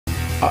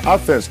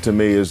Offense to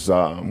me is,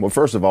 well,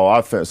 first of all,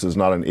 offense is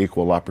not an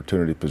equal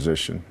opportunity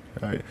position.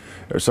 Right?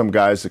 There's some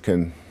guys that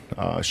can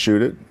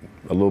shoot it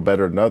a little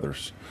better than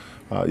others.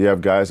 You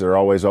have guys that are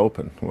always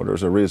open. Well,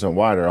 there's a reason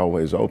why they're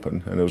always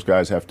open, and those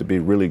guys have to be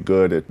really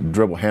good at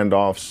dribble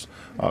handoffs,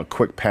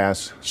 quick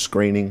pass,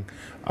 screening.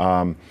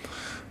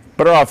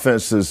 But our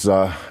offense is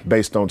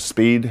based on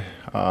speed.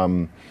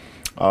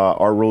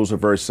 Our rules are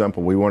very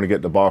simple. We want to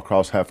get the ball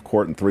across half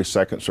court in 3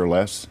 seconds or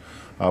less.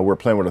 We're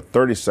playing with a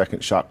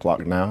 30-second shot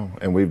clock now,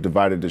 and we've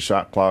divided the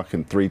shot clock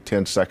in 3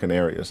 10-second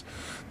areas.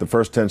 The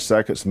first 10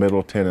 seconds,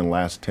 middle 10, and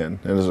last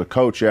 10. And as a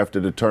coach, you have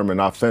to determine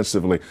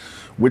offensively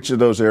which of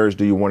those areas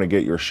do you want to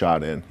get your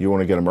shot in. You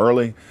want to get them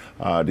early?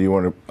 Do you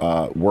want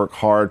to work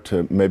hard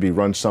to maybe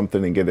run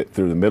something and get it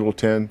through the middle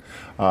 10?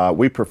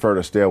 We prefer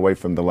to stay away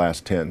from the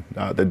last 10.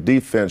 The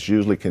defense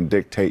usually can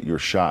dictate your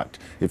shot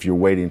if you're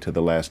waiting to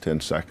the last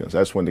 10 seconds.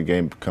 That's when the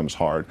game becomes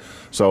hard.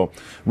 So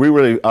we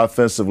really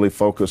offensively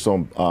focus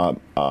on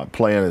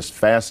playing as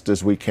fast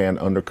as we can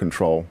under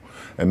control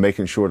and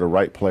making sure the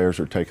right players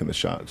are taking the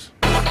shots.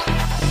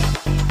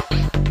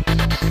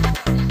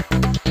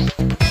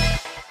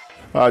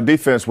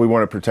 Defense, we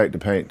want to protect the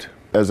paint.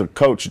 As a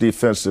coach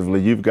defensively,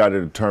 you've got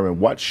to determine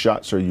what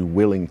shots are you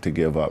willing to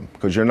give up,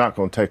 because you're not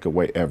going to take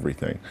away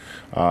everything.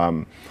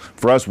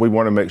 For us, we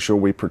want to make sure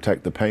we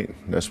protect the paint.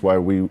 That's why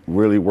we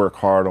really work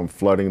hard on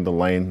flooding the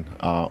lane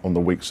on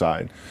the weak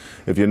side.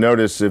 If you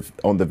notice, if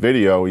on the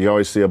video, you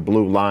always see a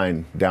blue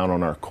line down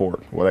on our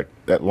court. Well,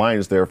 that line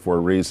is there for a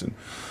reason.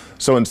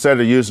 So instead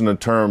of using the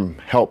term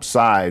help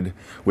side,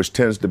 which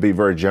tends to be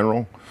very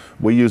general,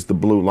 we use the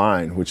blue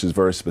line, which is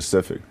very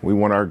specific. We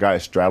want our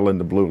guys straddling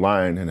the blue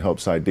line and help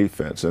side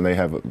defense, and they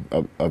have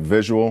a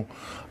visual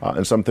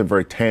and something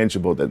very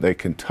tangible that they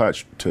can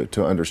touch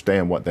to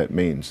understand what that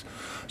means.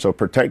 So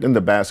protecting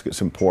the basket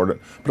is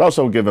important, but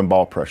also giving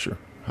ball pressure.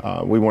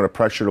 We want to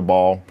pressure the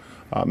ball,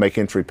 make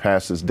entry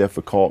passes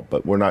difficult,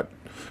 but we're not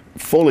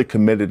fully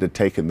committed to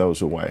taking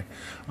those away.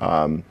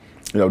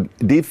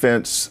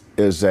 Defense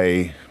is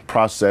a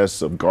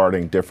process of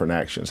guarding different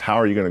actions. How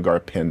are you going to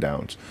guard pin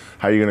downs?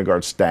 How are you going to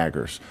guard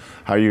staggers?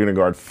 How are you going to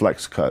guard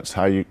flex cuts?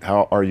 How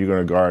are you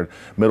going to guard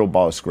middle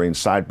ball screens,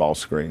 side ball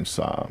screens?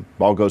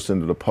 Ball goes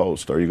into the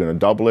post. Are you going to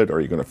double it? Or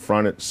are you going to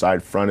front it,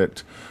 side front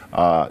it?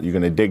 You're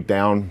going to dig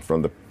down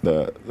from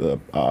the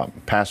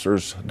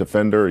passer's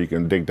defender. You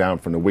can dig down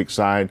from the weak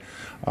side.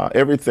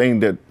 Everything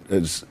that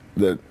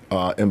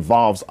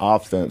involves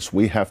offense,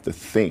 we have to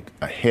think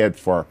ahead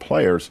for our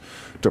players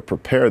to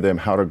prepare them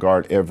how to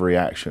guard every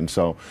action.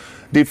 So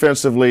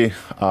defensively,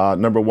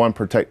 number one,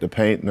 protect the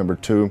paint. Number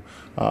two,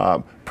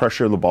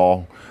 pressure the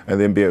ball, and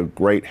then be a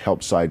great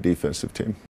help side defensive team.